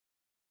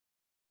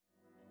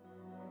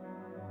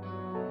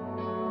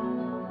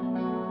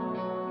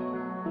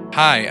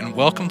Hi, and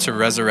welcome to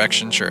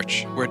Resurrection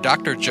Church, where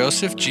Dr.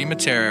 Joseph G.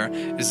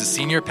 Matera is the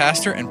senior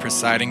pastor and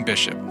presiding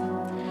bishop.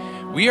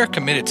 We are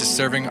committed to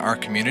serving our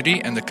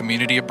community and the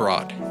community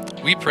abroad.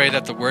 We pray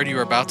that the word you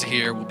are about to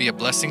hear will be a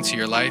blessing to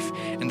your life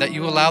and that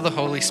you allow the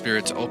Holy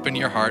Spirit to open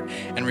your heart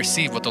and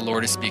receive what the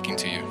Lord is speaking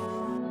to you.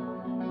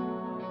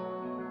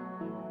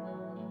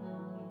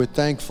 We're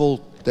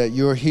thankful that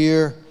you're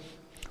here.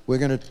 We're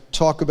going to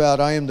talk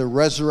about I am the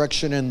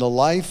resurrection and the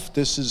life.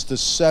 This is the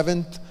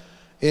seventh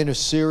in a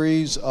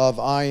series of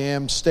I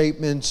am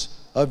statements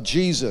of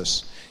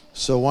Jesus.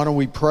 So why don't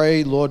we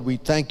pray? Lord, we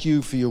thank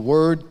you for your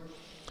word.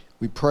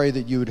 We pray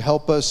that you would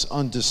help us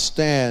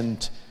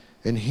understand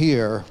and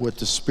hear what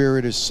the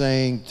Spirit is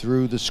saying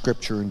through the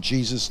scripture. In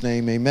Jesus'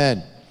 name,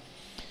 amen.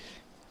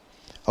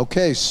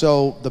 Okay,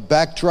 so the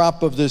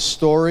backdrop of this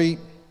story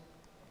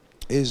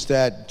is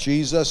that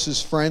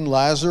Jesus' friend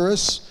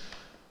Lazarus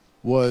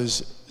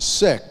was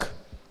sick.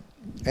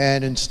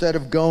 And instead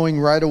of going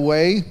right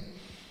away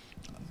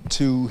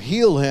to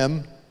heal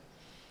him,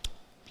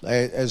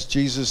 as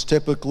Jesus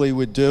typically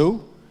would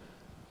do,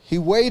 he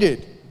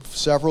waited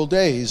several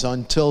days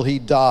until he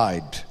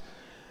died.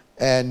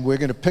 And we're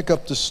going to pick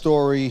up the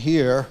story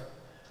here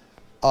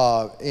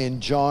in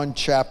John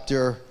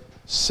chapter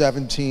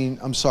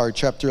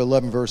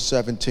 11, verse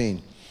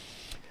 17.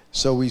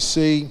 So we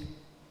see,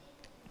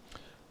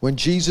 when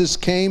Jesus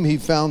came, he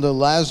found that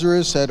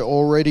Lazarus had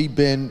already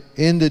been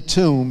in the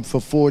tomb for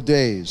 4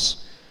 days.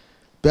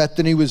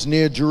 Bethany was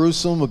near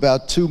Jerusalem,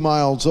 about 2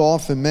 miles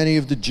off, and many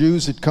of the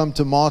Jews had come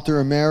to Martha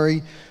and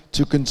Mary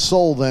to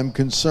console them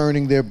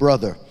concerning their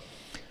brother.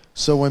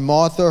 So when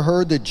Martha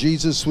heard that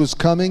Jesus was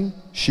coming,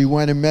 she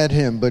went and met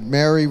him, but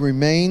Mary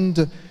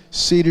remained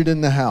seated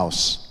in the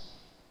house.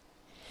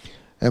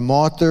 And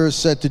Martha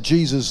said to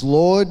Jesus,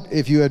 "Lord,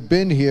 if you had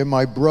been here,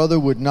 my brother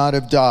would not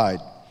have died.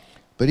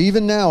 But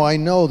even now I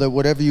know that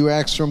whatever you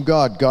ask from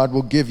God, God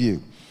will give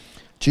you."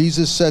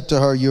 Jesus said to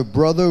her, "Your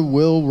brother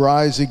will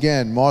rise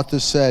again." Martha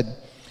said,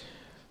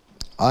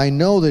 "I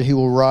know that he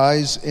will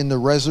rise in the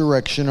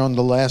resurrection on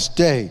the last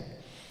day."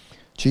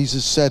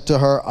 Jesus said to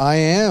her, "I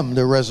am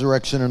the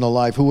resurrection and the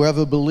life.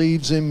 Whoever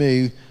believes in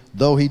me,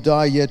 though he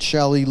die, yet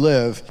shall he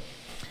live.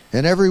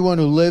 And everyone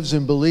who lives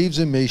and believes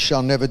in me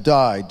shall never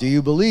die. Do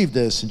you believe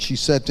this?" And she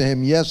said to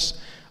him, "Yes,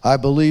 I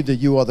believe that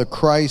you are the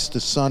Christ, the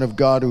Son of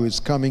God, who is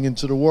coming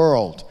into the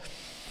world."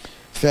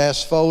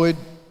 Fast forward,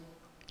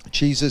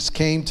 Jesus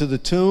came to the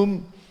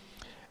tomb,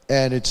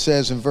 and it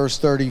says in verse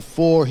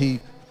 34, he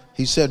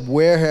said,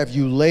 "Where have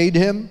you laid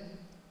him?"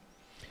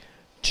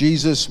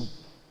 Jesus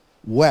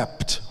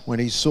wept when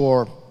he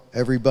saw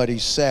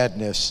everybody's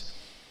sadness.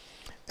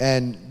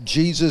 And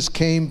Jesus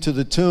came to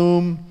the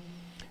tomb,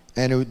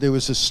 and there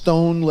was a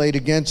stone laid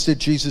against it.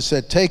 Jesus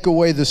said, "Take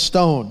away the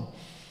stone."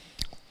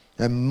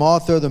 And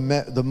Martha,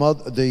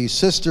 the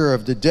sister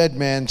of the dead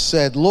man,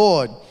 said,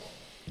 "Lord,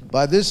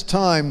 by this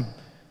time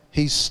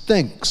he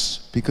stinks,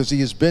 because he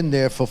has been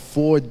there for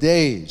 4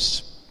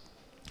 days."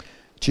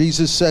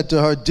 Jesus said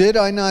to her, "Did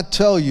I not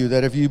tell you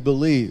that if you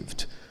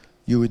believed,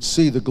 you would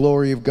see the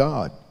glory of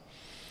God?"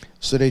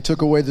 So they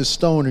took away the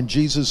stone, and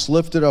Jesus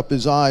lifted up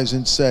his eyes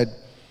and said,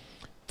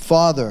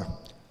 "Father,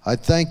 I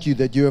thank you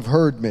that you have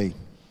heard me.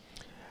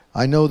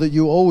 I know that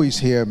you always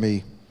hear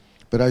me,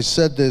 but I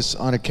said this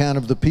on account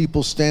of the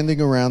people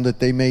standing around, that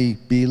they may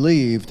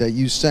believe that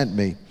you sent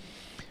me."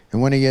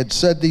 And when he had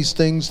said these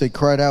things, they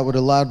cried out with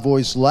a loud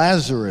voice,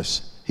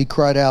 "Lazarus!" He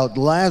cried out,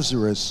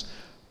 "Lazarus,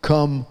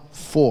 come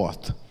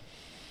forth."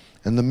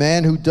 And the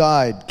man who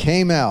died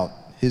came out,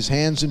 his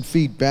hands and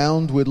feet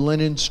bound with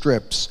linen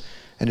strips,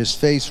 and his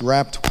face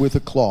wrapped with a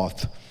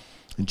cloth.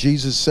 And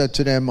Jesus said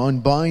to them,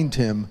 "Unbind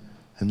him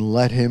and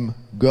let him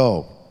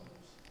go."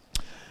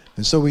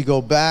 And so we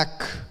go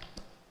back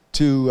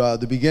to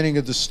the beginning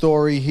of the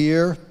story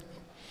here.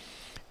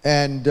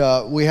 And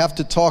we have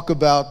to talk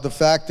about the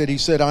fact that he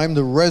said, "I'm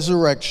the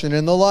resurrection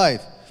and the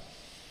life."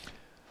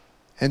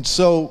 And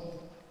so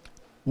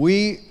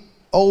we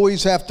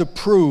always have to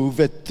prove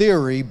a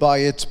theory by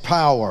its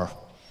power.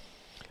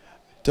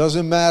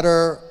 Doesn't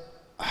matter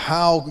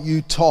how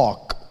you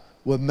talk.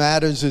 What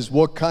matters is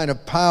what kind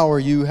of power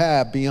you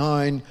have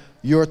behind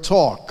your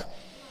talk.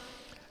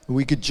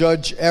 We could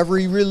judge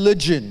every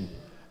religion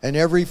and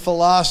every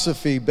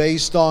philosophy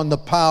based on the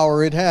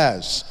power it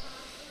has.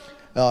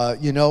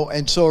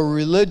 And so a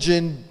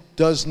religion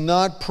does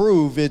not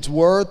prove its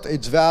worth,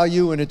 its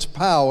value, and its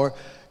power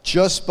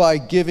just by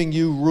giving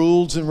you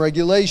rules and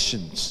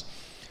regulations,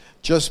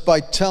 just by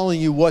telling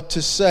you what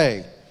to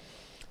say.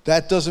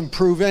 That doesn't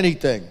prove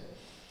anything.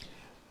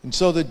 And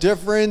so the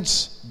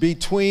difference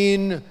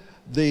between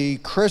the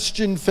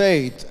Christian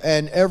faith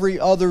and every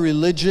other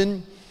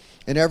religion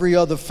and every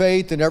other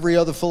faith and every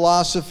other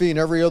philosophy and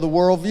every other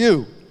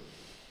worldview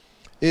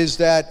is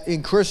that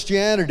in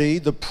Christianity,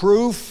 the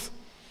proof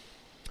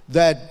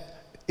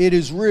that it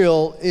is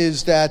real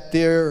is that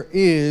there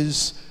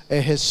is a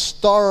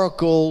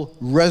historical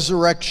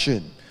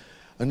resurrection.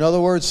 In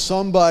other words,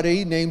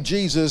 somebody named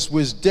Jesus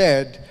was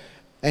dead,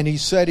 and he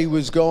said he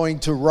was going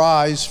to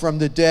rise from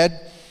the dead,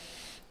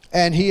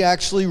 and he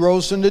actually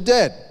rose from the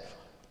dead.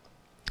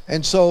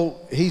 And so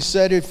he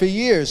said it for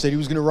years, that he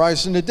was going to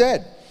rise from the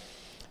dead.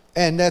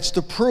 And that's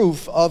the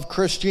proof of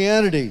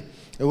Christianity.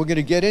 And we're going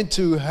to get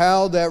into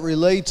how that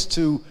relates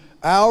to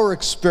our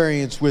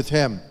experience with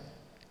him.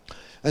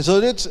 And so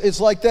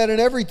it's like that in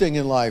everything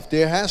in life.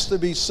 There has to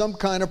be some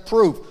kind of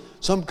proof,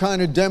 some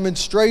kind of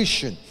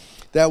demonstration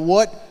that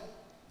what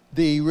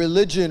the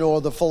religion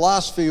or the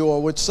philosophy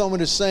or what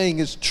someone is saying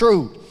is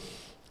true.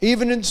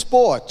 Even in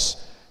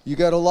sports, you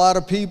got a lot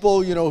of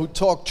people, who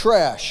talk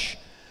trash.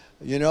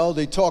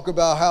 They talk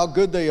about how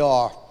good they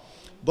are.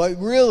 But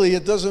really,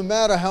 it doesn't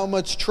matter how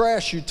much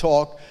trash you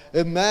talk.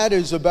 It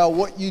matters about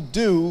what you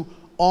do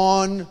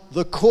on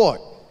the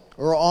court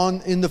or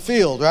in the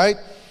field, right?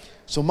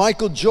 So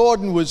Michael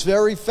Jordan was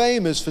very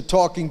famous for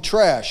talking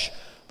trash,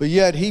 but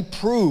yet he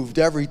proved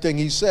everything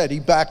he said. He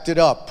backed it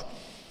up.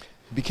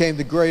 He became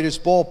the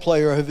greatest ball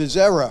player of his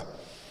era.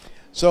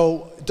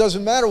 So it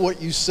doesn't matter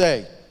what you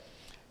say.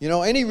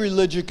 Any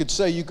religion could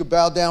say you could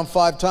bow down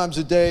 5 times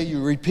a day,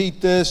 you repeat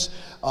this,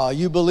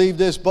 you believe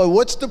this, but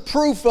what's the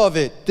proof of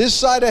it? This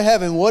side of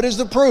heaven, what is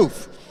the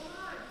proof?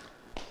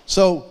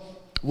 So,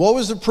 what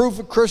was the proof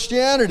of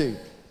Christianity?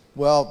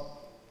 Well,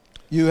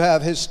 you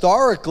have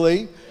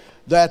historically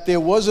that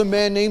there was a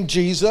man named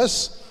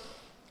Jesus.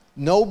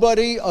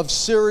 Nobody of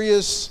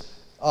serious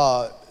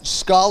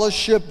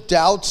scholarship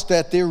doubts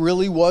that there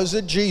really was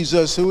a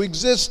Jesus who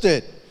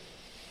existed.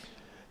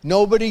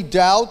 Nobody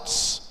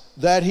doubts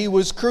that he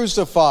was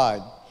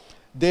crucified.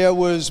 There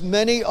was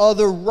many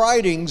other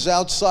writings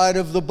outside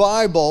of the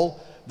Bible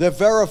that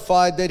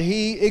verified that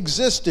he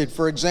existed.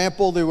 For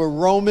example, there were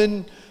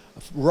Roman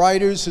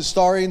writers,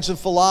 historians, and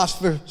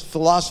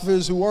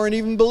philosophers who weren't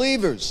even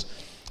believers,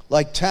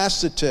 like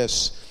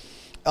Tacitus,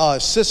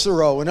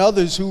 Cicero, and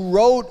others who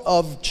wrote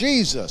of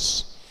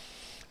Jesus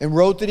and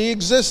wrote that he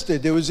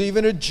existed. There was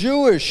even a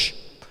Jewish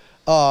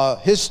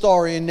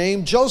historian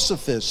named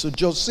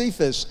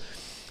Josephus,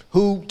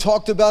 who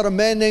talked about a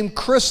man named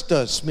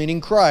Christus, meaning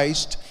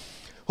Christ,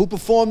 who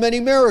performed many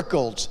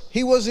miracles.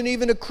 He wasn't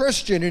even a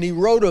Christian, and he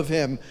wrote of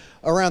him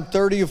around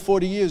 30 or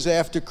 40 years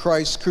after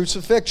Christ's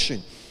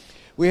crucifixion.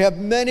 We have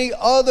many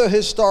other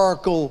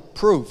historical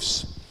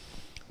proofs,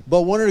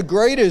 but one of the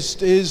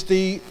greatest is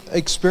the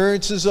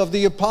experiences of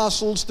the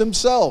apostles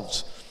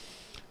themselves.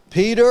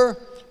 Peter,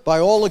 by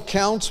all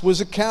accounts,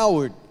 was a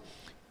coward.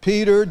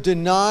 Peter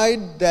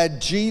denied that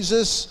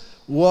Jesus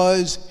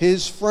was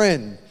his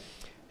friend.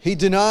 He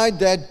denied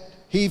that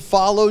he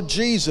followed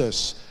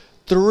Jesus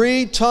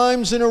 3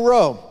 times in a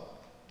row.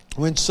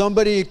 When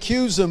somebody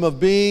accused him of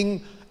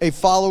being a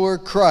follower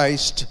of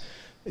Christ,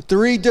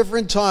 3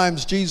 different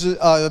times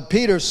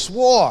Peter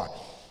swore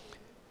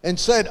and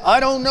said,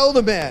 "I don't know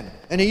the man."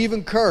 And he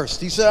even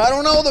cursed. He said, "I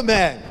don't know the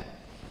man."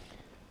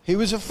 He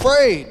was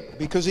afraid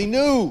because he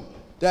knew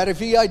that if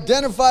he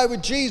identified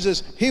with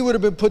Jesus, he would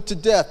have been put to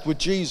death with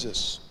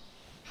Jesus.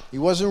 He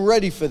wasn't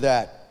ready for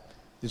that.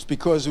 It's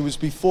because it was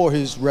before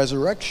his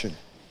resurrection.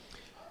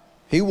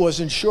 He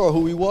wasn't sure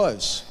who he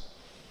was.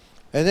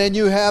 And then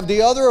you have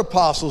the other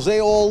apostles. They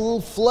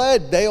all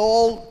fled. They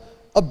all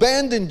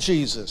abandoned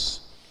Jesus.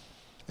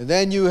 And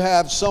then you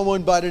have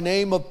someone by the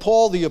name of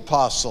Paul the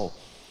Apostle.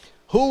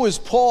 Who was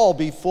Paul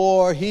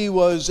before he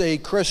was a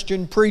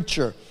Christian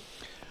preacher?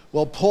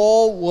 Well,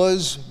 Paul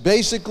was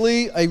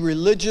basically a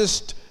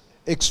religious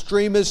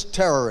extremist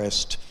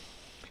terrorist.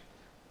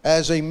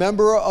 As a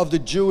member of the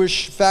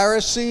Jewish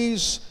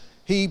Pharisees,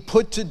 he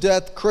put to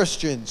death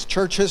Christians.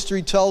 Church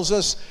history tells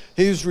us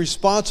he was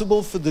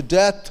responsible for the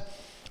death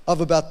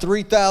of about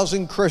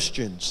 3,000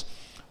 Christians.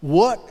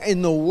 What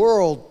in the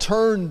world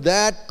turned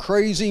that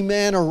crazy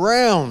man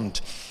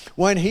around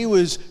when he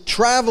was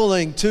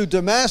traveling to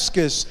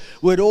Damascus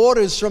with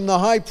orders from the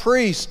high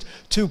priest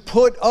to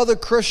put other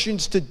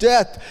Christians to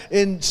death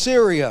in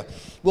Syria?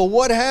 Well,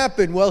 what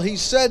happened? Well, he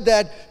said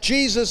that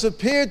Jesus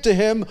appeared to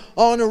him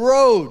on the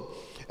road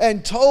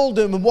and told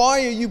him,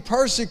 "Why are you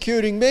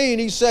persecuting me?"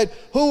 And he said,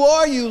 "Who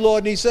are you,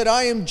 Lord?" And he said,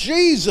 "I am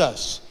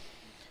Jesus."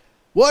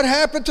 What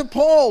happened to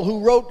Paul,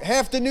 who wrote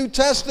half the New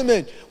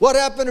Testament? What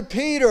happened to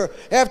Peter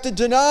after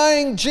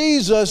denying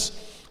Jesus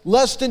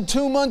less than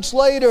 2 months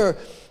later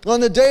on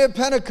the day of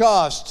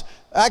Pentecost?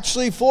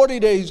 Actually 50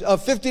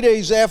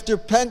 days after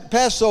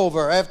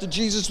Passover, after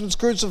Jesus was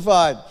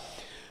crucified.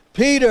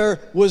 Peter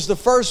was the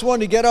first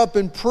one to get up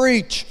and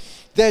preach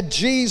that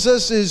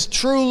Jesus is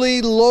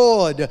truly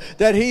Lord,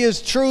 that he is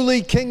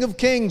truly King of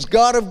Kings,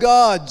 God of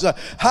gods.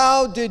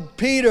 How did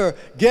Peter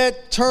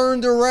get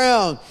turned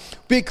around?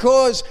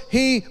 Because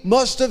he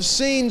must have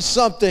seen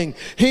something.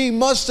 He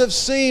must have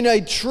seen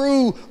a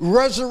true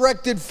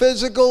resurrected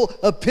physical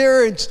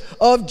appearance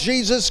of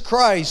Jesus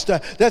Christ.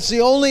 That's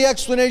the only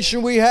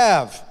explanation we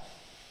have.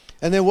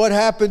 And then what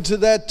happened to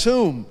that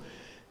tomb?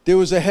 There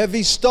was a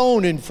heavy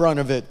stone in front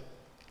of it.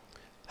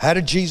 How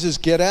did Jesus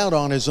get out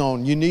on his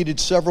own? You needed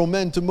several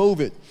men to move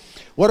it.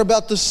 What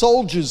about the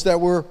soldiers that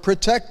were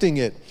protecting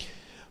it?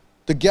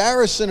 The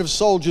garrison of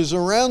soldiers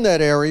around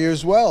that area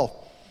as well,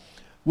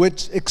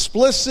 with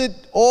explicit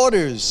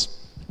orders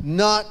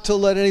not to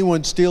let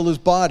anyone steal his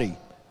body.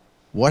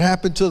 What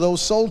happened to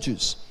those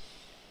soldiers?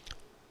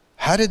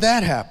 How did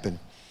that happen?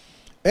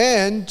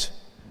 And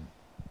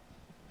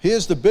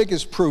here's the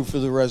biggest proof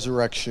of the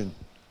resurrection.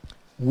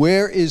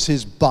 Where is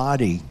his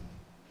body?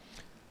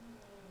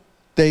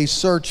 They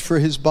searched for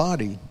his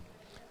body.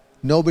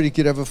 Nobody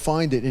could ever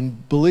find it.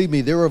 And believe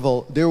me, there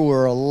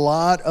were a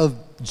lot of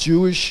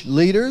Jewish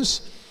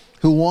leaders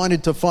who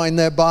wanted to find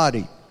that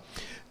body.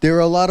 There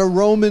are a lot of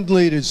Roman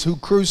leaders who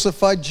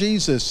crucified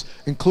Jesus,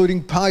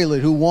 including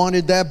Pilate, who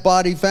wanted that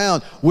body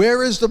found.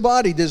 Where is the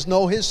body? There's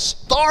no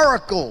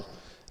historical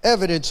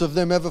evidence of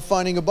them ever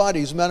finding a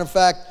body. As a matter of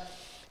fact,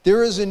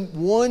 there isn't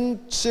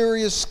one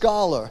serious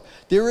scholar,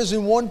 there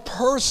isn't one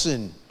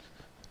person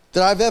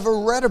that I've ever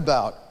read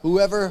about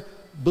who ever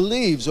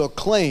believes or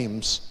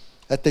claims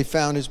that they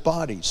found his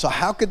body. So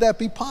how could that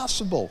be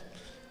possible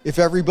if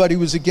everybody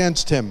was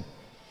against him?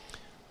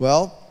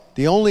 Well,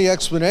 the only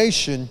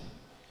explanation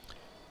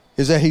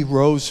is that he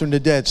rose from the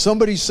dead.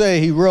 Somebody say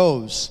he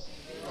rose.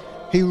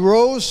 He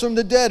rose from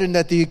the dead, and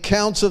that the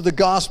accounts of the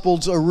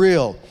Gospels are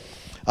real.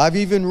 I've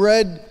even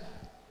read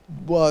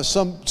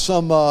some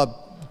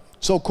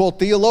so-called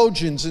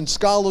theologians and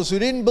scholars who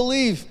didn't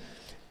believe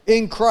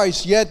in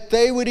Christ, yet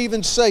they would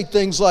even say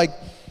things like,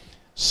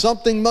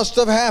 something must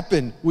have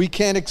happened. We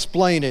can't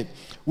explain it.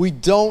 We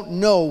don't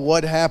know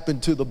what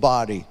happened to the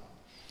body.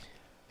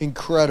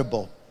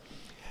 Incredible.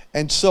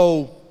 And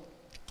so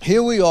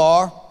here we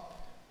are,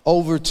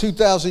 over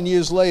 2,000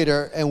 years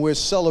later, and we're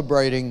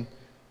celebrating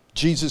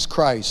Jesus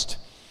Christ.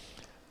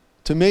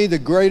 To me, the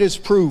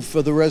greatest proof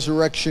of the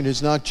resurrection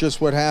is not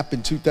just what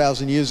happened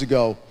 2,000 years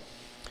ago.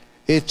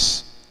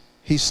 It's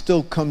he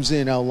still comes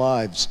in our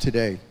lives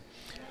today.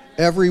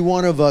 Every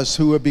one of us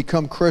who have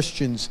become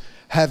Christians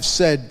have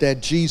said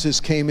that Jesus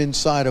came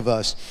inside of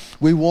us.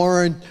 We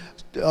weren't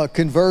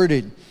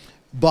converted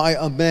by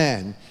a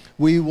man.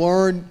 We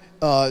weren't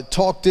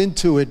talked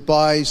into it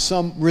by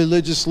some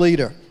religious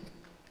leader.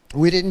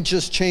 We didn't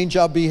just change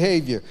our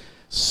behavior.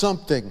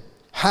 Something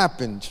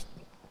happened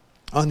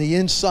on the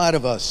inside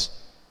of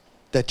us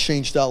that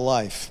changed our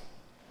life.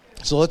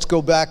 So let's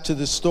go back to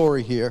this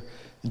story here.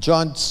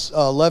 John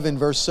 11,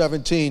 verse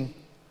 17.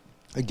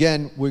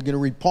 Again, we're going to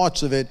read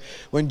parts of it.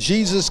 When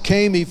Jesus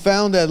came, he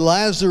found that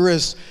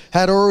Lazarus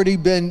had already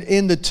been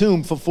in the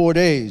tomb for 4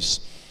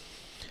 days.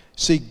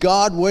 See,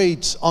 God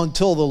waits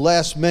until the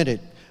last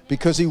minute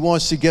because he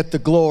wants to get the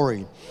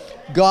glory.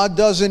 God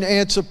doesn't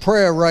answer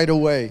prayer right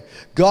away.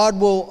 God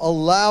will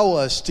allow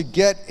us to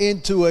get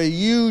into a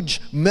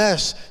huge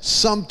mess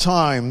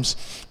sometimes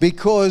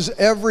because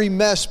every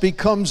mess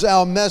becomes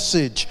our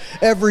message.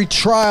 Every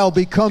trial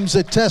becomes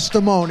a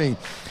testimony.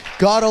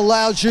 God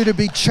allows you to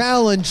be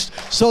challenged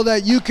so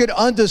that you can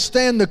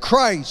understand the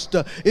Christ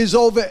is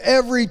over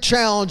every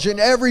challenge and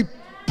every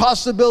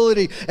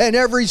possibility and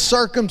every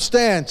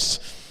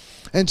circumstance.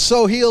 And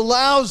so he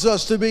allows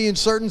us to be in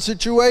certain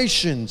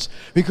situations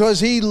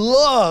because he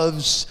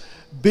loves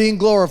being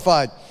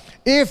glorified.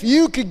 If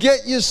you could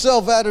get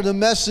yourself out of the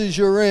messes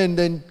you're in,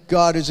 then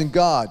God isn't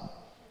God,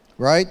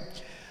 right?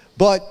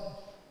 But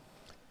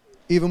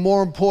even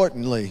more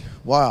importantly,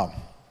 wow,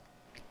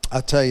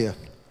 I'll tell you,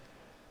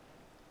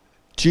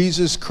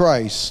 Jesus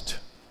Christ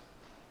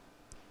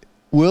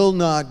will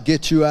not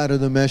get you out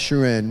of the mess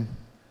you're in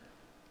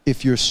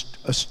if you're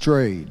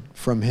estrayed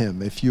from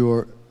him, if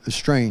you're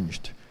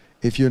estranged,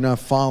 if you're not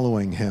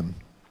following him,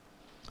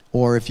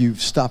 or if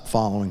you've stopped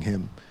following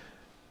him.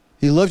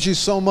 He loves you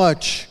so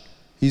much,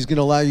 he's going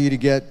to allow you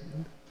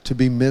to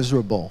be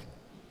miserable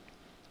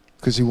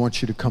because he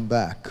wants you to come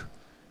back.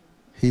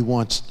 He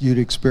wants you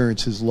to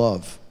experience his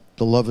love,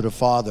 the love of the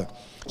Father.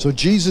 So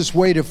Jesus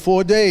waited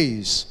 4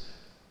 days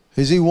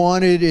because he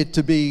wanted it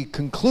to be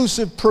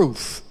conclusive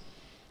proof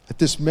that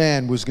this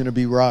man was going to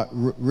be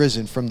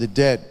risen from the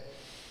dead.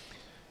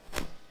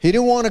 He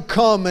didn't want to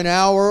come an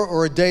hour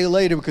or a day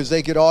later because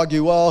they could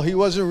argue, well, he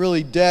wasn't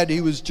really dead.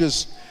 He was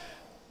just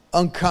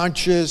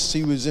unconscious.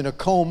 He was in a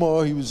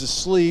coma. He was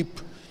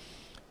asleep.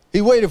 He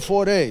waited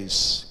 4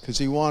 days because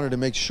he wanted to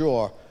make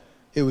sure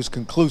it was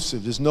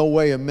conclusive. There's no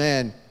way a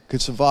man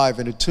could survive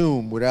in a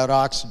tomb without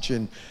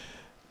oxygen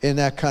in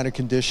that kind of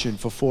condition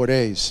for 4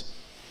 days.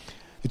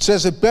 It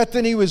says that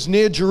Bethany was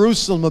near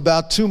Jerusalem,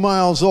 about 2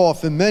 miles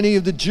off, and many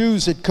of the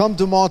Jews had come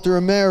to Martha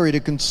and Mary to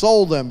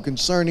console them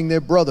concerning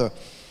their brother.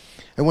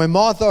 And when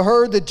Martha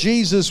heard that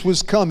Jesus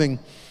was coming,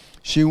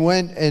 she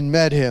went and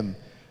met him.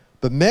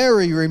 But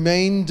Mary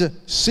remained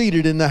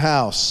seated in the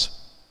house.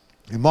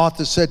 And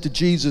Martha said to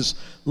Jesus,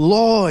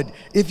 Lord,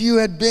 if you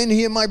had been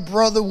here, my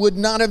brother would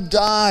not have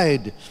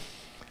died.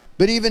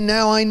 But even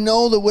now I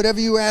know that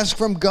whatever you ask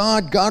from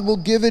God, God will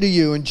give it to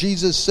you. And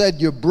Jesus said,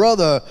 your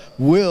brother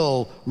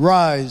will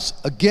rise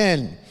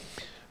again.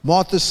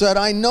 Martha said,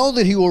 I know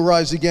that he will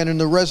rise again in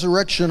the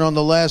resurrection on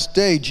the last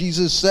day.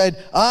 Jesus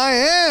said, I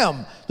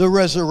am the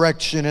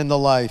resurrection and the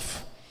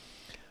life.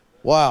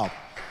 Wow.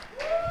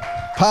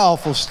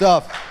 Powerful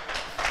stuff.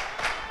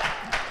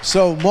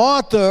 So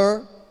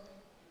Martha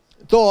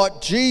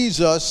thought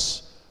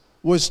Jesus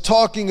was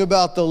talking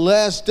about the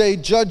last day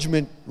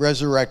judgment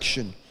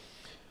resurrection.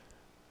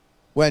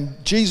 When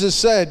Jesus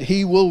said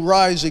he will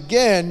rise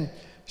again,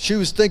 She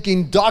was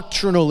thinking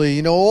doctrinally.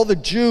 You know, all the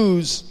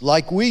Jews,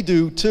 like we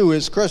do too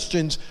as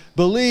Christians,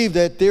 believe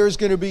that there's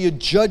going to be a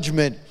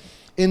judgment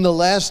in the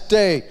last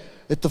day,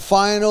 at the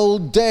final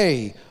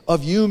day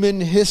of human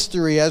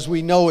history as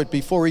we know it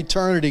before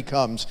eternity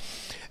comes.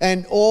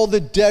 And all the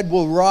dead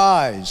will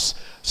rise,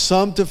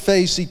 some to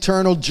face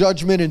eternal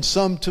judgment and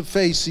some to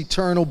face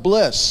eternal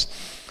bliss.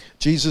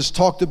 Jesus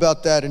talked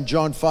about that in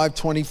John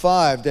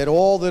 5:25, that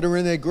all that are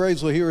in their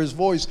graves will hear his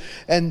voice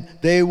and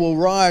they will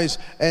rise,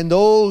 and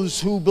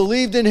those who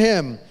believed in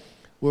him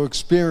will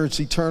experience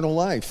eternal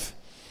life.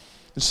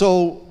 And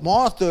so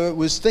Martha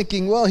was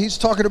thinking, well, he's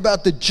talking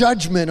about the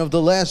judgment of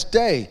the last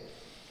day.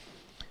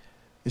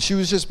 And she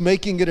was just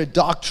making it a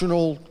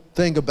doctrinal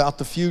thing about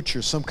the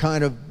future, some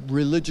kind of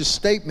religious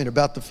statement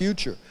about the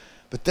future.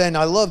 But then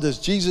I love this.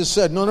 Jesus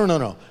said,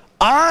 no.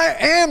 I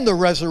am the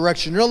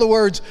resurrection. In other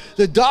words,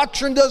 the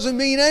doctrine doesn't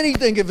mean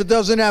anything if it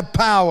doesn't have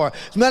power.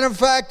 As a matter of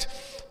fact,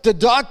 the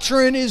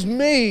doctrine is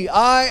me.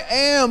 I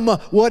am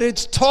what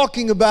it's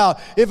talking about.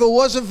 If it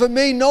wasn't for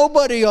me,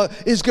 nobody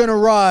is going to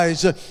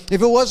rise. If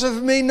it wasn't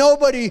for me,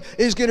 nobody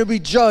is going to be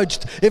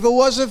judged. If it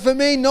wasn't for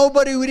me,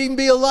 nobody would even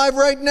be alive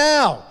right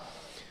now.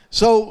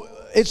 So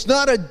it's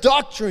not a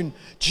doctrine.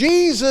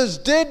 Jesus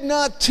did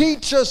not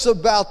teach us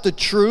about the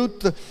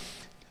truth.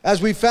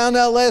 As we found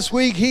out last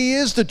week, he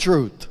is the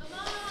truth.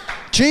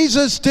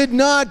 Jesus did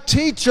not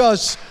teach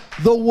us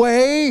the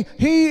way.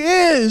 He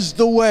is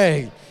the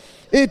way.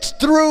 It's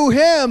through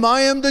him.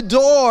 I am the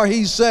door,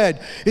 he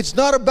said. It's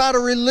not about a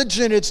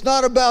religion. It's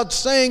not about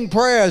saying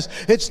prayers.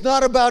 It's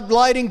not about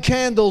lighting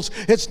candles.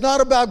 It's not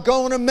about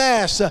going to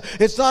mass.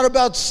 It's not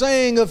about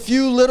saying a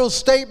few little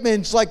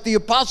statements like the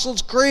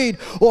Apostles' Creed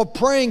or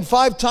praying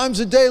 5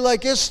 times a day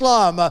like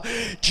Islam.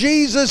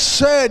 Jesus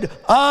said,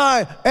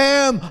 I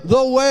am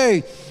the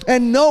way.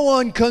 And no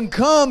one can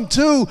come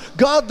to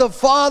God the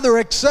Father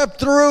except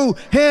through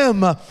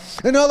him.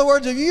 In other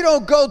words, if you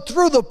don't go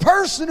through the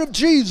person of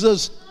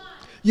Jesus,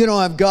 you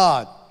don't have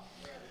God.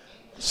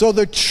 So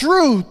the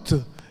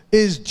truth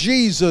is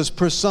Jesus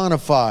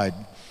personified.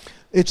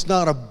 It's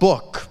not a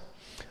book.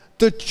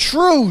 The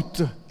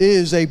truth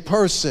is a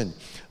person.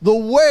 The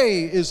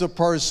way is a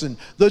person.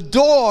 The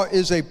door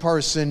is a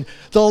person.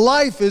 The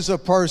life is a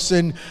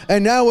person.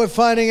 And now we're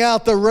finding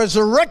out the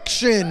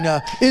resurrection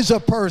is a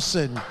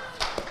person.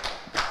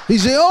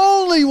 He's the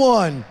only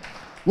one.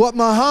 What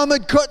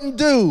Muhammad couldn't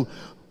do,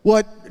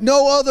 what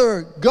no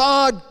other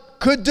God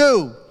could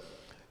do,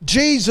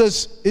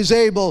 Jesus is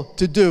able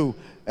to do,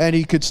 and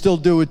he could still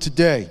do it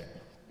today.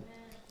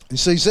 And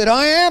so he said,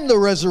 I am the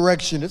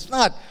resurrection. It's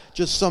not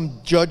just some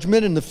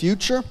judgment in the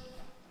future.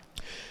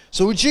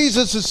 So what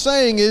Jesus is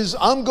saying is,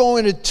 I'm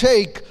going to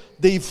take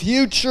the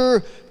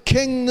future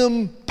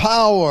kingdom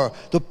power,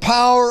 the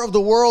power of the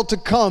world to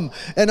come,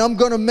 and I'm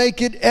going to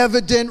make it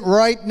evident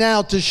right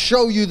now to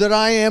show you that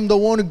I am the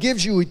one who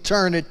gives you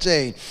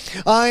eternity.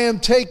 I am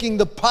taking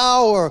the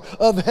power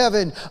of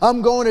heaven.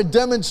 I'm going to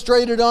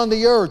demonstrate it on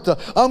the earth.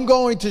 I'm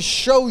going to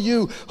show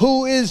you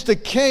who is the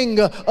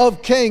King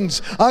of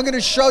Kings. I'm going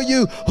to show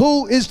you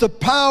who is the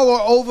power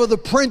over the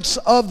prince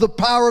of the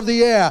power of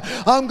the air.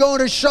 I'm going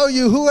to show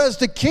you who has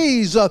the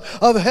keys of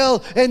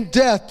hell and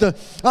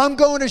death. I'm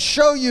going to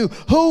show you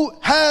who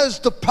has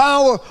the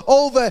power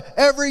over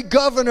every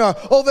governor,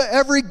 over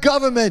every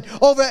government,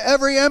 over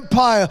every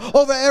empire,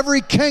 over every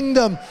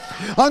kingdom.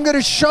 I'm going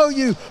to show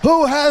you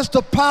who has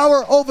the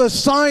power over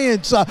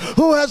science,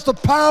 who has the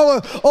power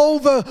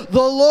over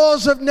the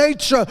laws of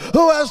nature,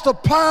 who has the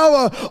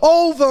power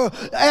over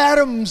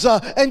atoms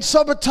and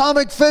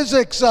subatomic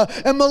physics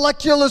and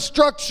molecular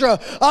structure.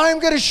 I'm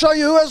going to show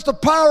you who has the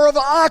power over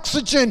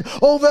oxygen,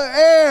 over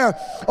air,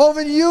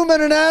 over human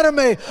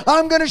anatomy.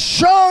 I'm going to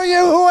show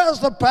you who has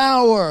the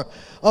power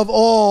of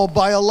all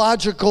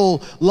biological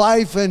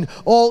life and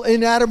all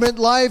inanimate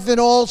life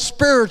and all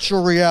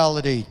spiritual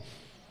reality.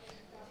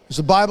 As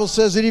the Bible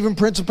says that even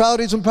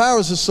principalities and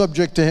powers are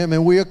subject to him,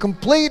 and we are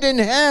complete in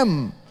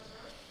him.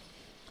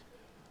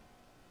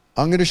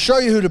 I'm going to show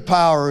you who the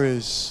power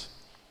is.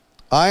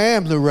 I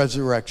am the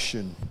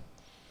resurrection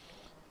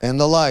and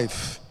the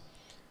life.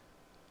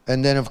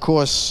 And then, of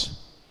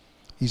course,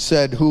 he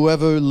said,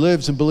 whoever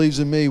lives and believes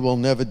in me will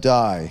never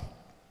die.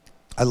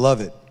 I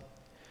love it.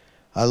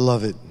 I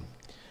love it.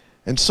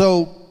 And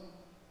so,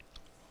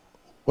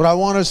 what I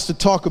want us to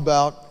talk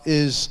about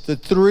is the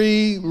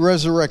 3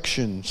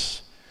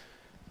 resurrections,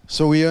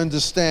 so we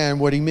understand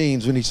what he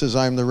means when he says,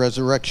 I am the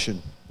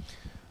resurrection.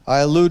 I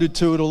alluded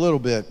to it a little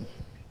bit.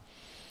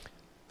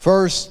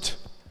 First,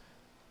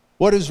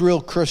 what is real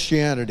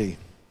Christianity?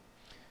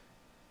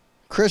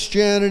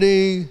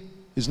 Christianity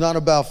is not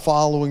about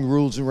following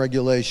rules and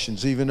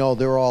regulations, even though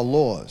there are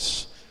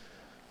laws.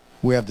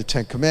 We have the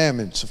 10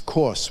 Commandments, of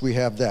course, we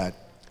have that.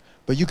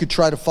 But you could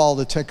try to follow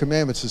the 10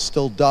 Commandments and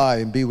still die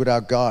and be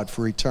without God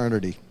for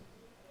eternity.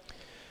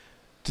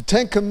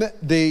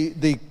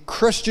 The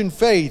Christian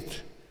faith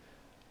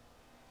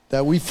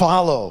that we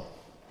follow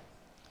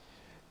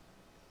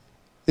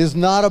is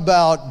not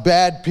about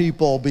bad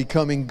people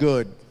becoming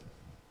good.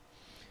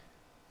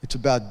 It's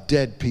about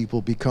dead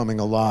people becoming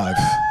alive.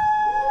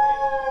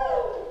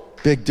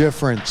 Big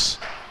difference.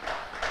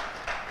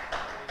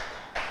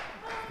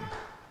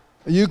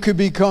 You could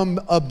become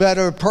a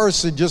better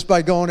person just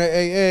by going to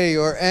AA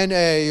or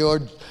NA or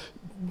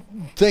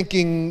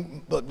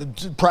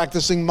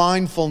practicing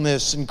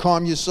mindfulness and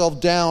calm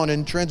yourself down,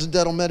 and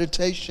transcendental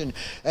meditation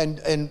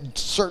and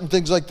certain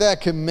things like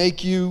that can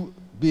make you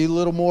be a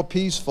little more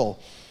peaceful.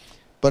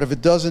 But if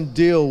it doesn't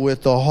deal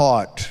with the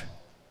heart,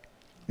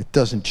 it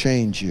doesn't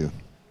change you.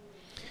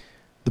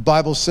 The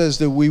Bible says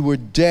that we were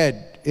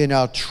dead in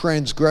our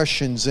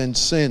transgressions and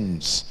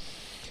sins,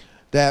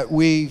 that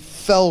we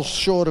fell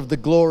short of the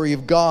glory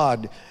of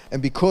God,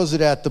 and because of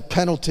that, the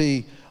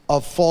penalty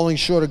of falling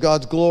short of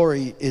God's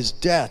glory is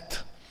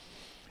death.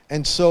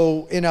 And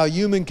so in our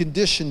human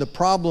condition, the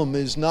problem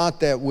is not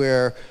that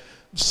we're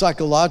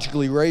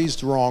psychologically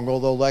raised wrong,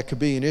 although that could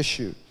be an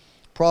issue.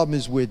 The problem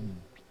is we're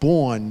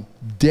born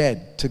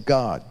dead to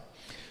God.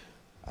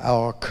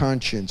 Our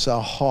conscience,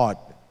 our heart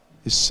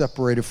is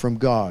separated from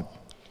God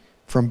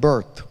from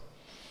birth.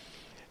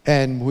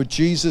 And what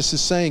Jesus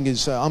is saying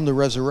is, I'm the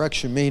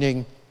resurrection,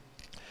 meaning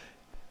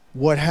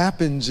what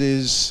happens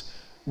is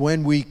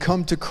when we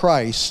come to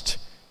Christ,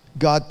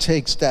 God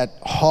takes that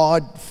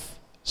hard,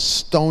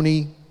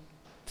 stony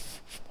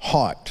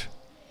heart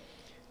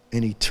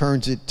and he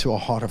turns it to a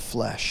heart of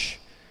flesh.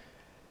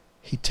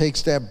 He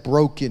takes that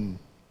broken,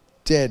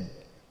 dead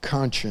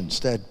conscience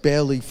that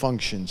barely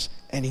functions,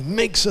 and he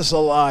makes us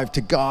alive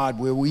to God,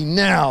 where we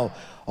now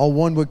are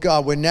one with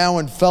God. We're now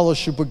in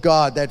fellowship with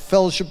God. That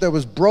fellowship that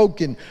was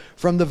broken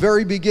from the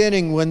very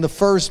beginning when the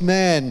first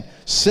man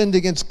sinned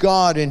against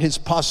God and his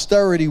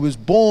posterity was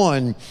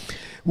born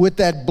with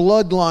that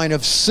bloodline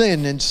of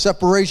sin and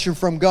separation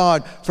from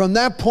God. From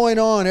that point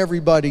on,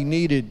 everybody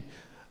needed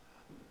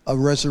a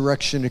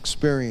resurrection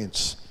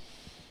experience.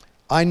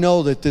 I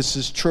know that this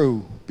is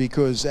true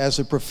because as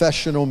a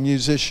professional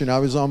musician, I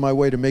was on my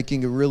way to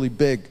making it really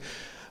big.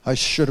 I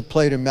should have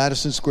played in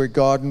Madison Square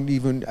Garden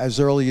even as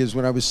early as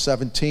when I was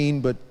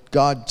 17, but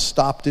God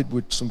stopped it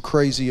with some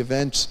crazy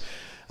events.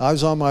 I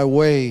was on my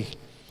way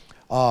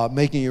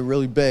making it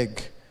really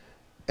big.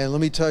 And let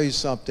me tell you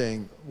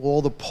something,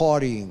 all the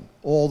partying,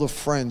 all the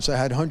friends, I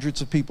had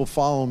hundreds of people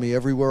following me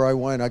everywhere I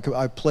went.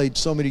 I played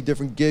so many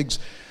different gigs.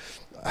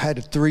 I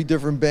had 3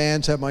 different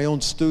bands, had my own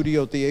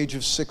studio at the age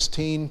of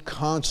 16,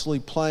 constantly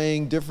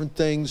playing different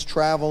things,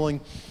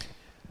 traveling.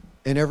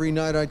 And every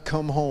night I'd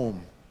come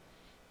home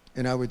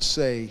and I would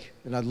say,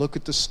 and I'd look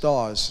at the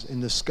stars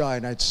in the sky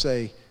and I'd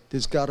say,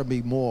 there's got to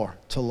be more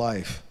to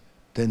life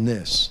than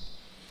this.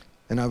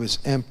 And I was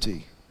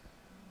empty.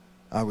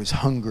 I was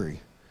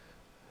hungry.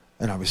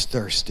 And I was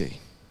thirsty.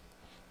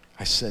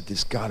 I said,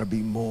 there's got to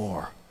be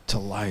more to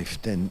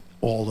life than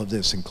all of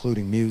this,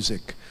 including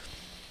music.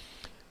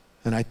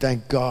 And I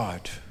thank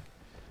God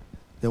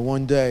that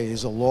one day,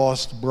 as a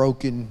lost,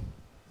 broken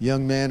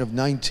young man of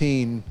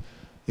 19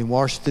 in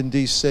Washington,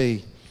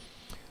 D.C.,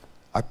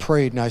 I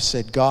prayed and I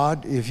said,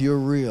 God, if you're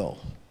real,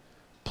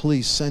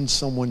 please send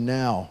someone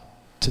now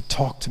to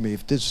talk to me.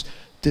 If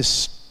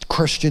this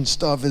Christian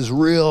stuff is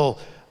real,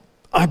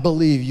 I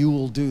believe you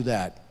will do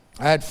that.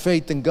 I had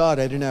faith in God.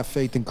 I didn't have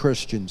faith in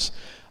Christians.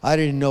 I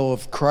didn't know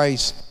if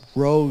Christ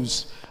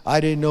rose. I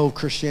didn't know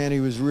Christianity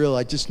was real.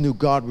 I just knew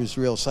God was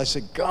real. So I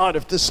said, God,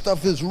 if this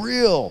stuff is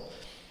real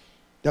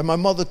that my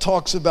mother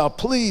talks about,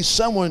 please,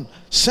 someone,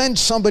 send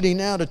somebody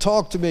now to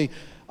talk to me.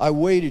 I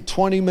waited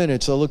 20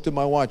 minutes. I looked at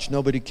my watch.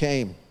 Nobody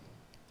came.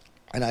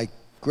 And I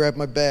grabbed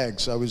my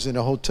bags. I was in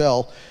a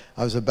hotel.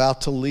 I was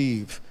about to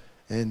leave.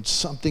 And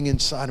something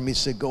inside of me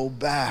said, go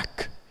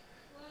back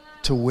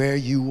to where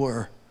you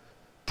were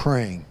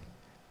praying.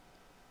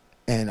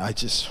 And I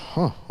just,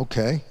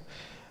 okay.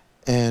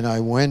 And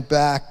I went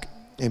back.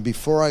 And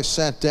before I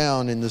sat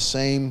down in the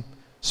same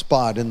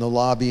spot in the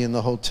lobby in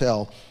the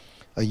hotel,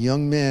 a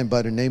young man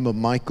by the name of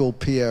Michael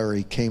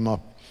Pieri came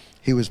up.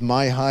 He was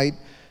my height.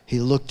 He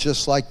looked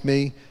just like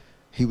me.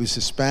 He was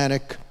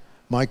Hispanic.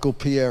 Michael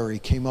Pieri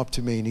came up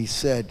to me and he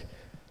said,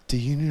 do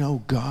you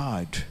know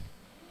God?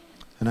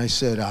 And I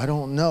said, I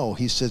don't know.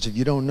 He says, if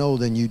you don't know,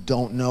 then you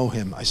don't know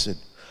him.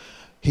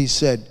 He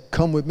said,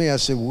 come with me. I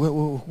said,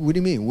 what do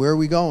you mean? Where are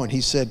we going? He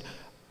said,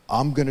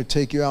 I'm going to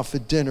take you out for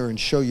dinner and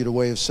show you the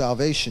way of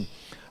salvation.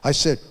 I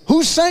said,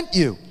 who sent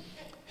you?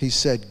 He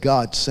said,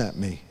 God sent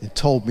me and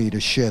told me to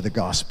share the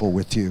gospel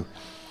with you.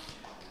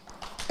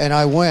 And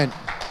I went.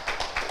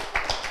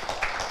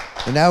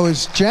 And that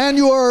was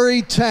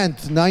January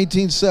 10th,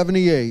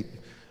 1978.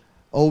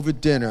 Over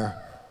dinner,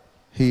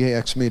 he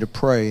asked me to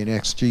pray and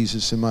ask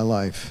Jesus in my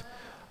life.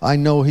 I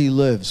know he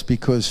lives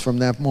because from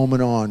that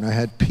moment on, I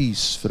had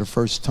peace for the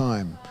first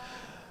time.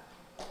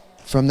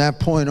 From that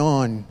point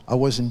on, I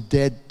wasn't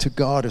dead to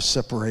God or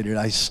separated.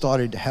 I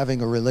started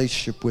having a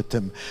relationship with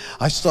him.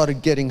 I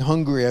started getting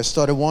hungry. I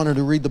started wanting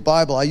to read the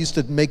Bible. I used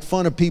to make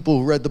fun of people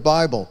who read the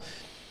Bible.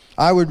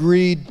 I would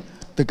read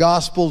the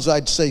Gospels.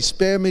 I'd say,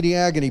 spare me the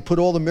agony. Put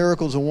all the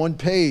miracles on one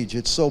page.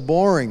 It's so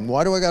boring.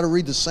 Why do I got to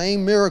read the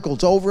same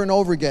miracles over and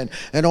over again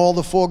in all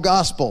the 4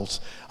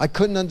 Gospels? I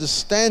couldn't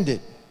understand it.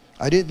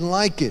 I didn't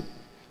like it.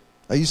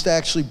 I used to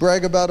actually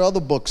brag about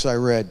other books I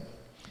read.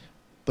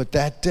 But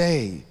that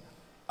day,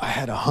 I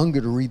had a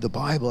hunger to read the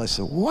Bible. I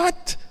said,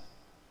 what?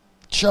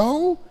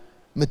 Joe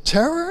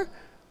Mattera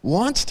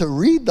wants to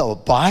read the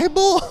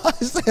Bible?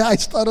 I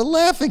started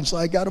laughing, so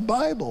I got a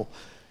Bible.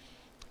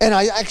 And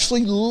I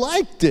actually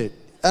liked it.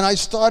 And I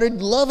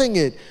started loving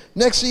it.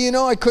 Next thing you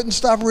know, I couldn't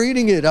stop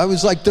reading it. I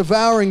was like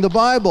devouring the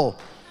Bible.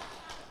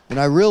 And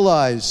I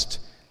realized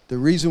the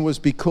reason was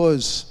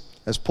because,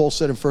 as Paul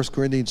said in 1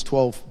 Corinthians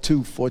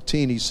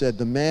 12:2-14, he said,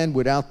 the man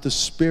without the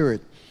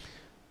Spirit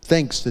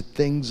thinks the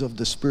things of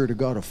the Spirit of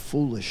God are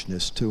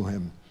foolishness to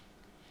him.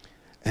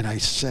 And I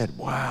said,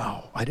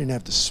 wow, I didn't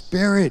have the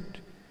Spirit.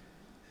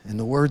 And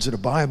the words of the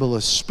Bible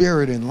are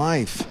spirit and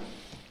life.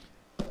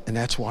 And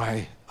that's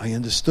why I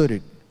understood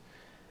it.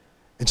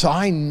 And so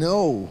I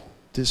know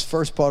this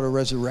first part of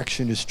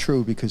resurrection is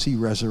true because he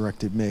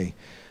resurrected me.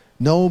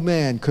 No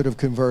man could have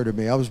converted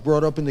me. I was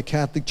brought up in the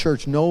Catholic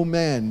Church. No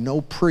man, no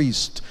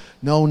priest,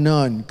 no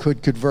nun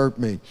could convert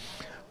me.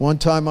 One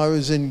time I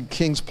was in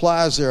King's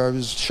Plaza, I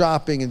was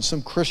shopping, and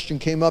some Christian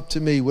came up to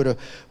me with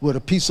a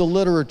piece of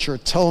literature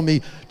telling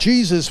me,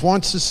 Jesus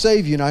wants to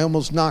save you, and I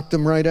almost knocked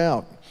him right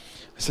out.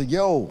 I said,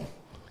 yo,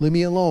 leave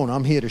me alone,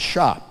 I'm here to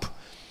shop.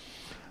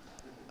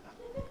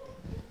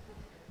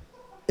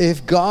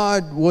 If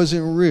God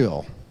wasn't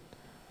real,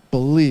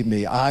 believe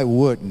me, I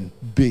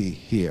wouldn't be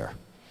here.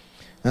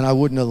 And I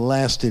wouldn't have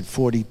lasted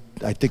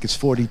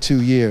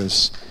 42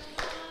 years.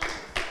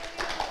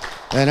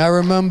 And I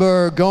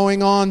remember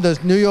going on the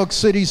New York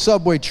City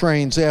subway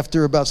trains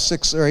after about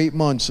 6 or 8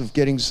 months of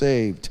getting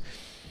saved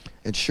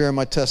and sharing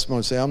my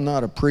testimony. Say, I'm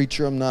not a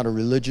preacher, I'm not a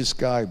religious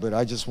guy, but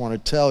I just want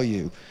to tell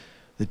you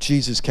that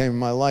Jesus came in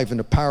my life and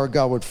the power of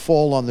God would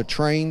fall on the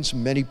trains.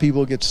 Many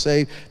people get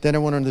saved. Then I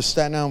went on the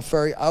Staten Island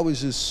Ferry. I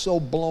was just so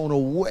blown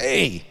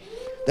away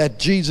that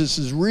Jesus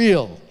is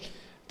real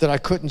that I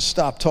couldn't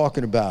stop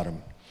talking about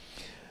him.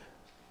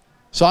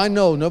 So I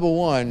know, number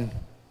one,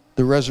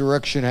 the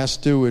resurrection has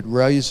to do with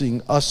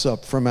raising us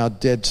up from our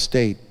dead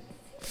state,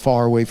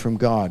 far away from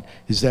God.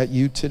 Is that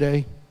you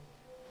today?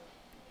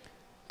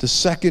 The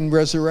second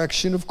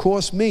resurrection, of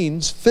course,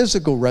 means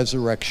physical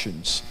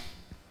resurrections.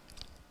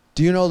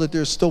 Do you know that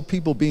there's still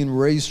people being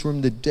raised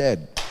from the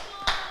dead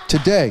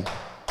today?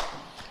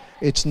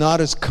 It's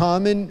not as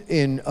common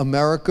in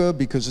America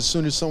because as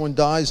soon as someone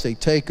dies, they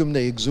take them,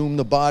 they exhume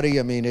the body.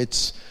 I mean,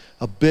 it's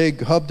a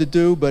big hub to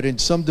do, but in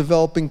some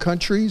developing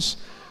countries,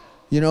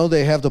 you know,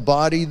 they have the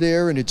body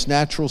there in its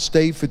natural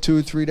state for 2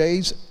 or 3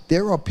 days.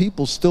 There are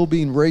people still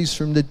being raised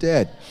from the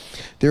dead.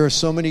 There are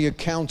so many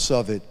accounts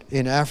of it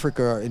in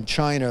Africa, in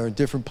China, in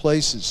different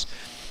places.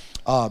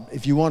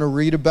 If you want to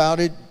read about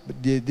it,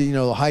 you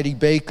know, Heidi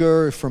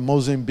Baker from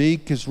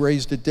Mozambique has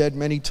raised the dead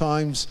many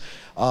times.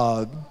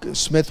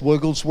 Smith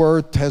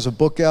Wigglesworth has a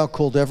book out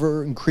called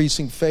Ever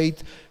Increasing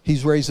Faith.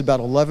 He's raised about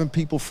 11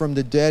 people from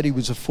the dead. He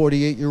was a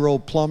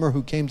 48-year-old plumber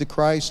who came to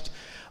Christ.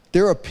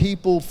 There are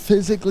people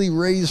physically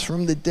raised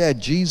from the dead.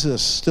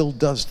 Jesus still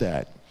does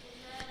that.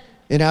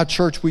 In our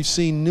church, we've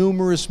seen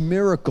numerous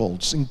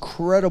miracles,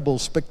 incredible,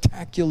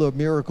 spectacular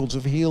miracles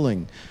of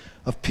healing,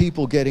 of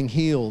people getting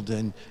healed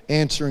and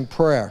answering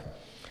prayer.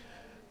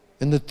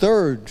 And the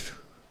third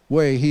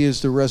way he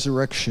is the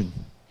resurrection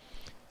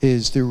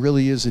is there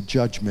really is a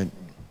judgment.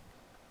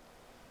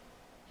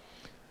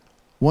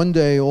 One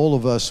day, all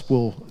of us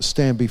will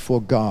stand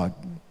before God.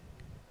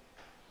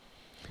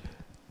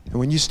 And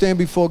when you stand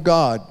before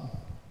God,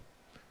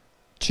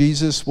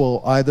 Jesus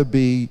will either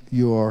be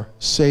your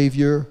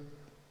Savior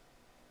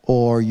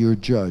or your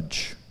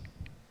judge.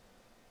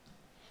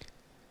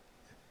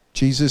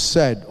 Jesus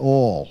said,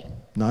 all,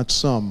 not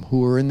some,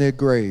 who are in their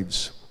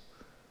graves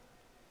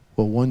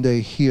will one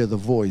day hear the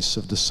voice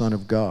of the Son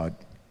of God.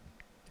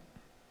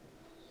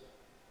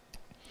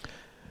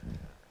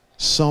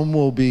 Some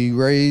will be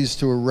raised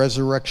to a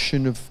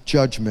resurrection of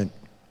judgment,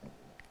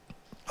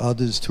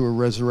 others to a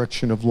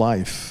resurrection of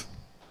life.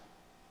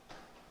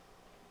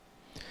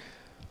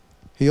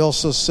 He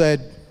also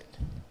said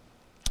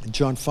in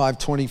John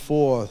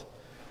 5:24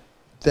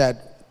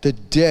 that the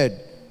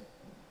dead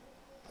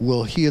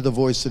will hear the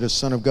voice of the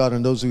Son of God,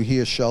 and those who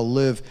hear shall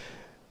live,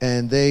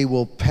 and they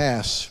will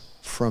pass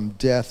from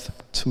death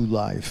to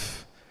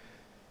life.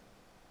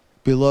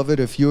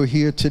 Beloved, if you're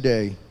here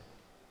today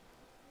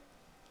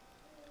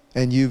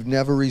and you've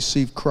never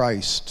received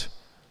Christ,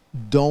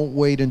 don't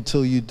wait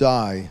until you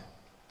die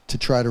to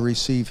try to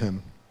receive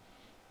him.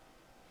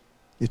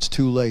 It's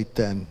too late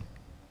then.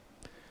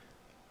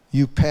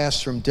 You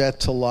pass from death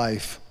to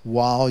life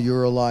while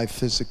you're alive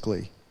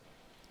physically.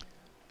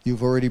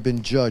 You've already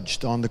been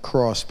judged on the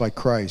cross by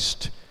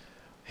Christ.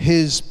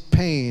 His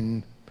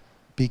pain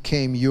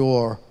became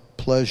your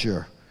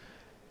pleasure.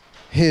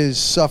 His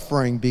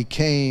suffering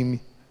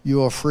became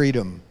your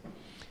freedom.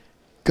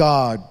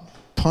 God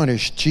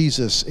punished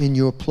Jesus in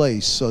your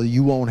place so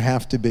you won't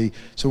have to be.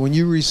 So when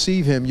you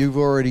receive him, you've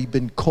already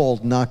been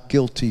called not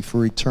guilty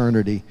for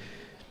eternity.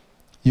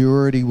 You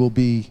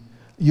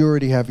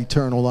already have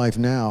eternal life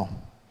now.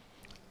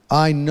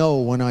 I know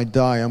when I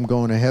die I'm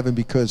going to heaven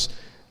because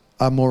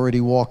I'm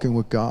already walking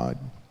with God.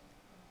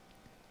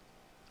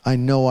 I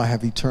know I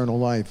have eternal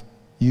life.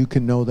 You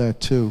can know that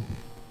too.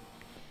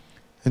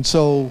 And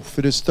so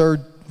for this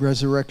third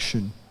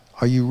resurrection,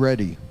 are you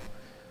ready?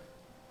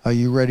 Are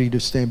you ready to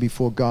stand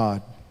before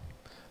God?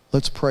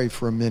 Let's pray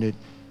for a minute.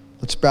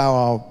 Let's bow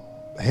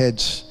our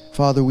heads.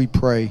 Father, we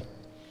pray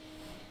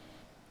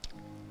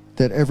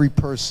that every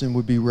person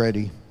would be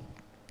ready,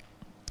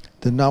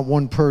 that not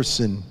one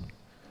person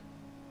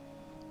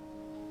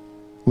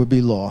would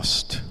be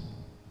lost,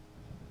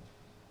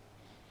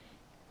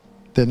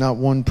 that not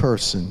one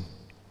person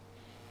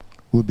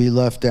would be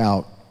left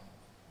out,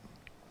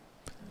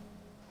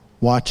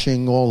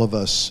 watching all of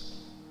us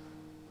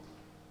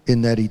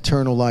in that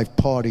eternal life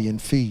party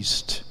and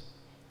feast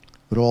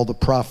with all the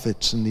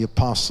prophets and the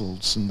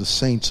apostles and the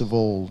saints of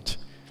old,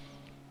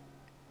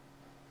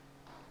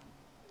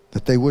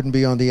 that they wouldn't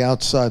be on the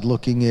outside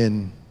looking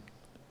in,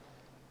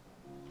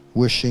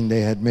 wishing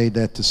they had made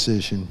that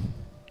decision,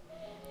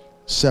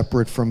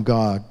 separate from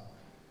God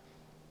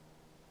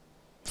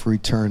for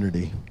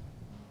eternity.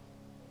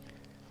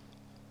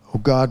 Oh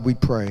God, we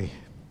pray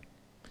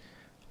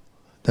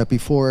that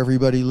before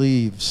everybody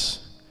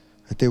leaves,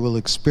 that they will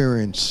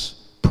experience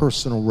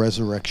personal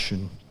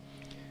resurrection,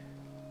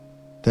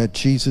 that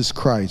Jesus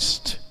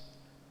Christ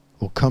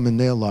will come in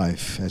their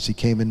life as he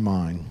came in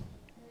mine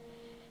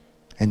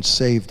and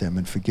save them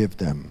and forgive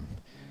them.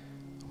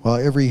 While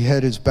every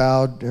head is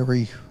bowed,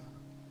 every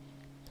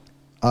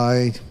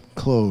eye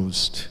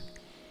closed,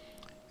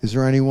 is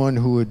there anyone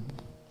who would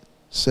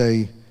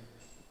say,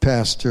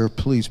 Pastor,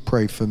 please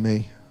pray for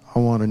me? I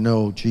want to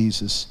know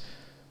Jesus.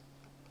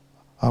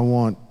 I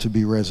want to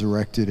be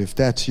resurrected. If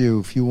that's you,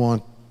 if you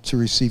want to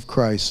receive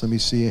Christ, let me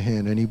see a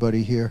hand.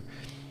 Anybody here?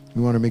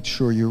 We want to make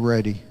sure you're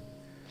ready.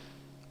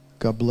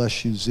 God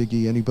bless you,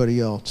 Ziggy.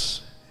 Anybody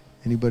else?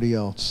 Anybody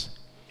else?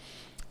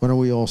 Why don't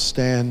we all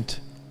stand?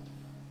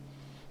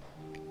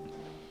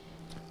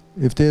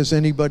 If there's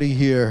anybody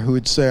here who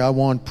would say, I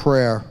want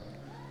prayer,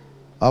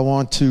 I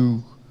want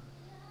to,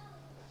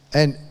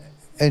 and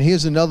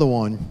here's another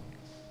one.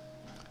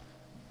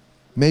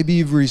 Maybe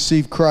you've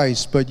received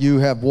Christ, but you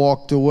have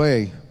walked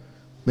away.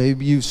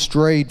 Maybe you've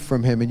strayed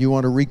from him and you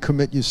want to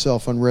recommit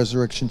yourself on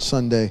Resurrection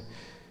Sunday.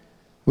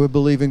 We're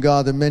believing,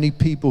 God, that many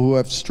people who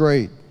have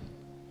strayed,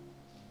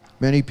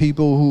 many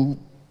people who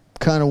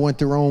kind of went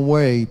their own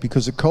way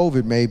because of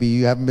COVID, maybe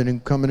you haven't been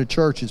coming to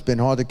church. It's been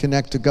hard to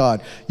connect to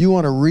God. You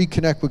want to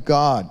reconnect with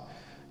God.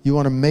 You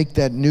want to make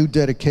that new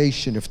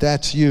dedication. If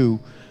that's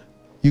you,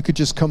 you could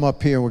just come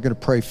up here and we're going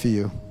to pray for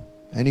you.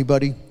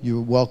 Anybody?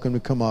 You're welcome to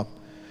come up.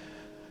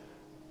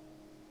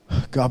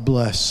 God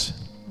bless.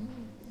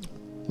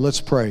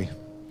 Let's pray.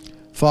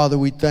 Father,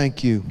 we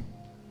thank you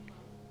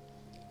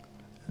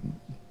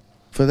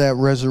for that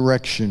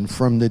resurrection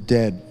from the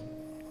dead.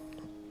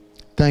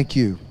 Thank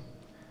you.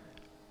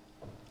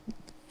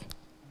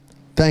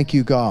 Thank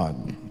you,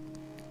 God.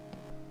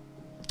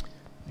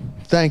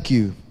 Thank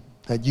you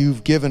that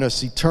you've given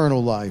us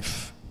eternal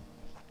life.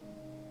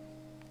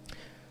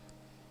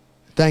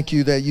 Thank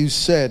you that you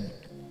said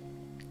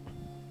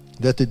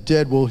that the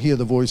dead will hear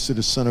the voice of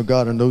the Son of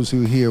God, and those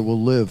who hear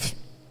will live.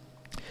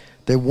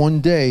 That one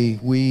day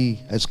we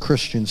as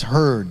Christians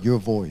heard your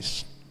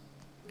voice.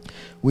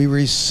 We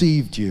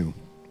received you.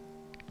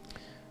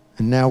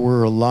 And now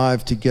we're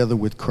alive together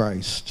with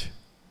Christ.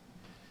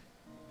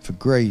 For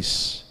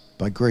grace,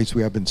 by grace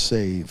we have been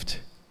saved.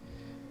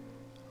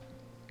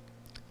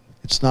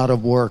 It's not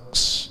of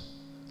works,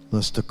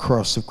 lest the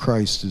cross of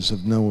Christ is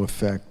of no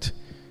effect.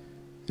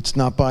 It's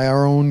not by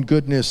our own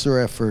goodness or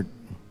effort.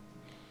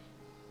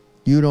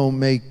 You don't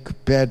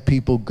make bad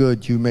people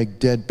good, you make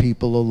dead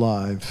people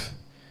alive.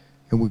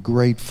 And we're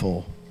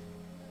grateful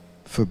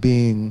for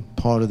being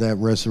part of that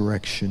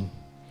resurrection.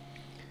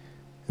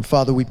 And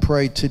Father, we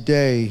pray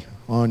today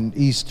on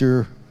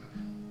Easter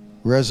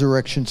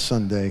Resurrection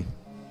Sunday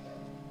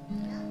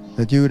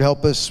that you would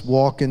help us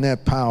walk in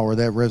that power,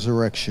 that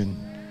resurrection,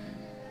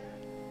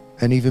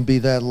 and even be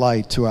that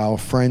light to our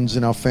friends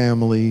and our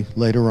family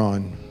later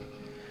on.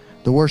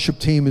 The worship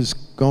team is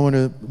going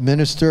to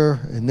minister,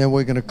 and then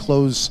we're going to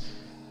close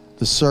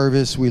the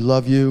service. We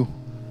love you.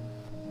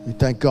 We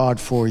thank God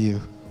for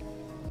you.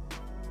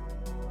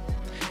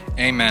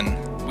 Amen.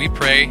 We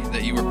pray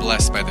that you were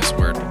blessed by this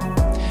word.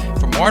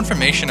 For more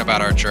information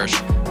about our church,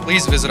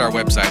 please visit our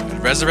website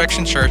at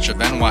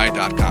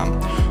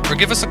resurrectionchurchofny.com or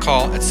give us a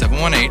call at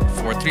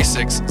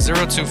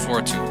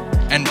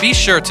 718-436-0242. And be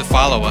sure to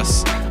follow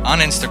us on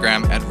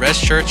Instagram at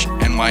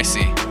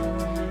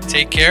ResChurchNYC.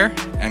 Take care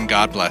and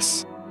God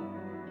bless.